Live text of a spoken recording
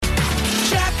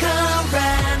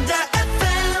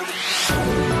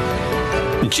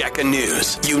Jacka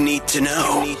News. You need to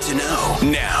know.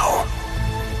 Now.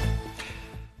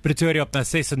 Pretoria op na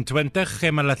 26,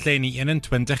 Gemalatleni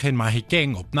 21 en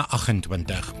Mahikeng op na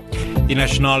 28. Die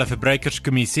Nasionale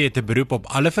Verbruikerskommissie het 'n beroep op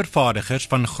alle vervaardigers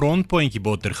van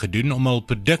grondpotjiebotter gedoen om hul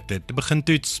produkte te begin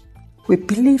toets. We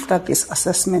believe that this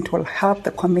assessment will help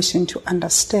the Commission to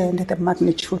understand the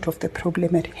magnitude of the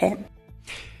problem at hand.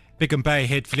 Pick n Pay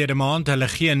het verlede maand hulle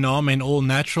geen naam en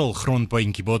all-natural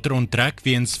grondpotjiebotter onttrek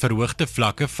weens verhoogde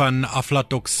vlakke van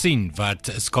aflatoksien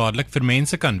wat skadelik vir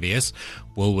mense kan wees.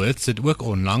 Woolworths het ook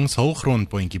onlangs hul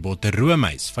grondpotjiebotter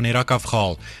roomys van die rak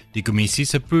afgehaal. Die kommissie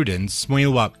se Prudence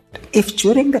Moilwa. If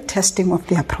during the testing of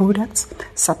their products,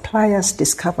 suppliers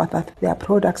discover that their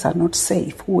products are not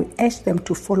safe, we urge them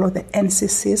to follow the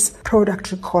NCC's product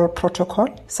recall protocol.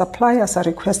 Suppliers are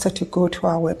requested to go to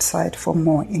our website for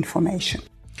more information.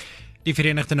 Die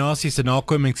Verenigde Nasies se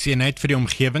nakomingseenheid vir die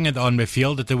omgewing het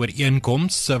aanbeveel dat 'n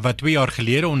ooreenkoms wat 2 jaar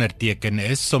gelede onderteken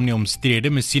is om die omstrede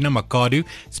Messina Makado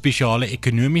spesiale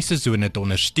ekonomiese sone te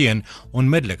ondersteun,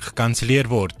 onmiddellik gekanselleer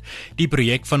word. Die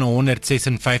projek van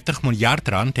R156 miljard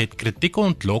het kritiek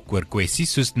ontlok oor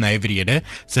kwessies soos nywerhede,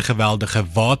 se geweldige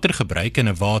watergebruik in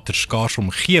 'n waterskaars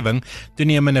omgewing,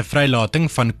 toenemende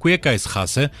vrylating van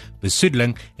kweekhuisgasse,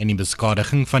 besoedeling en die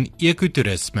beskadiging van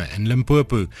ekotourisme in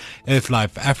Limpopo.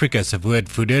 Earthlife Africa se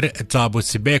woordvoerder Thabo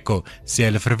Sibeko sê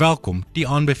hulle verwelkom die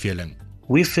aanbeveling.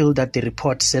 We feel that the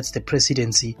report sets the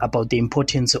presidency about the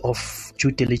importance of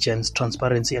due diligence,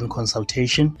 transparency and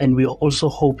consultation, and we also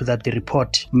hope that the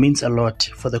report means a lot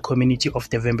for the community of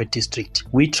the Vembe district.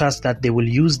 We trust that they will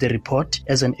use the report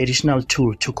as an additional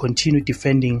tool to continue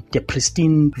defending the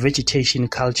pristine vegetation,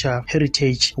 culture,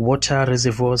 heritage, water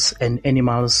reservoirs and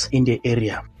animals in the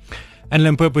area. In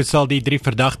Limpopo sal die 3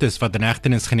 verdagtes wat in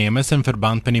hegtenis geneem is in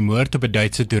verband met die moord op 'n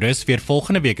Duitse toerist weer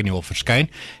volgende week in die hof verskyn.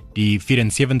 Die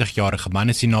 74-jarige man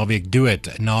is die naweek dood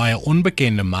na 'n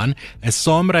onbekende man 'n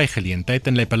saamrygeleentheid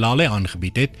in Lephalale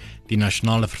aangebied het. Die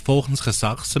nasionale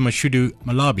vervolgingsgesag se Mashudu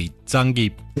Malabi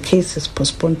Tsangi. The case is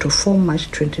postponed to 4 March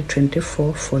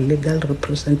 2024 for legal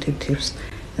representatives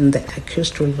and the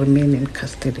accused will remain in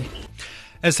custody.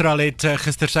 Israel het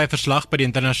gister sy verslag by die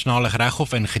internasionale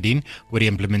reghof ingedien oor die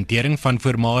implementering van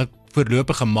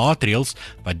voorlopige maatreëls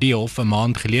wat die hof 'n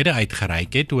maand gelede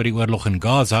uitgereik het oor die oorlog in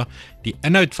Gaza. Die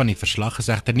inhoud van die verslag is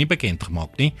egter nie bekend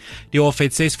gemaak nie. Die hof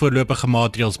het 6 voorlopige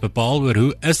maatreëls bepaal oor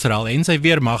hoe Israel en sy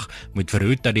weermag moet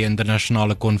verhoed dat die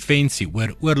internasionale konvensie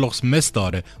oor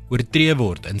oorlogsmisdade oortree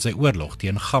word in sy oorlog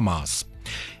teen Hamas.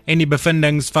 En die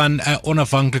bevindings van 'n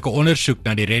onafhanklike ondersoek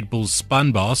na die Red Bull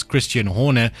spanbaas Christian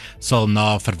Horner sal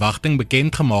na verwagting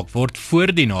bekend gemaak word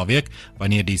voor die naweek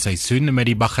wanneer die seisoen met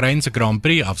die Bahreinse Grand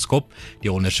Prix afskop.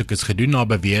 Die ondersoek is gedoen na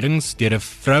beweringe deur 'n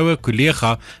vroue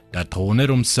kollega dat Horner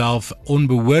homself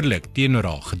onbehoorlik teenoor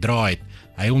haar gedra het.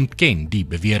 Hy ontken die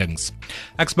beweringe.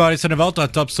 Ex-Boris van der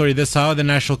Walt, top story this hour. The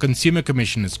National Consumer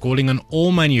Commission is calling on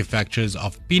all manufacturers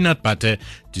of peanut butter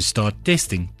to start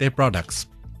testing their products.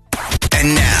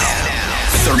 And now,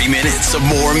 30 minutes of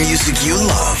more music you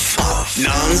love.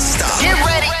 Non-stop. Get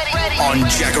ready. On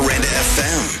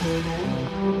JacarandaFM.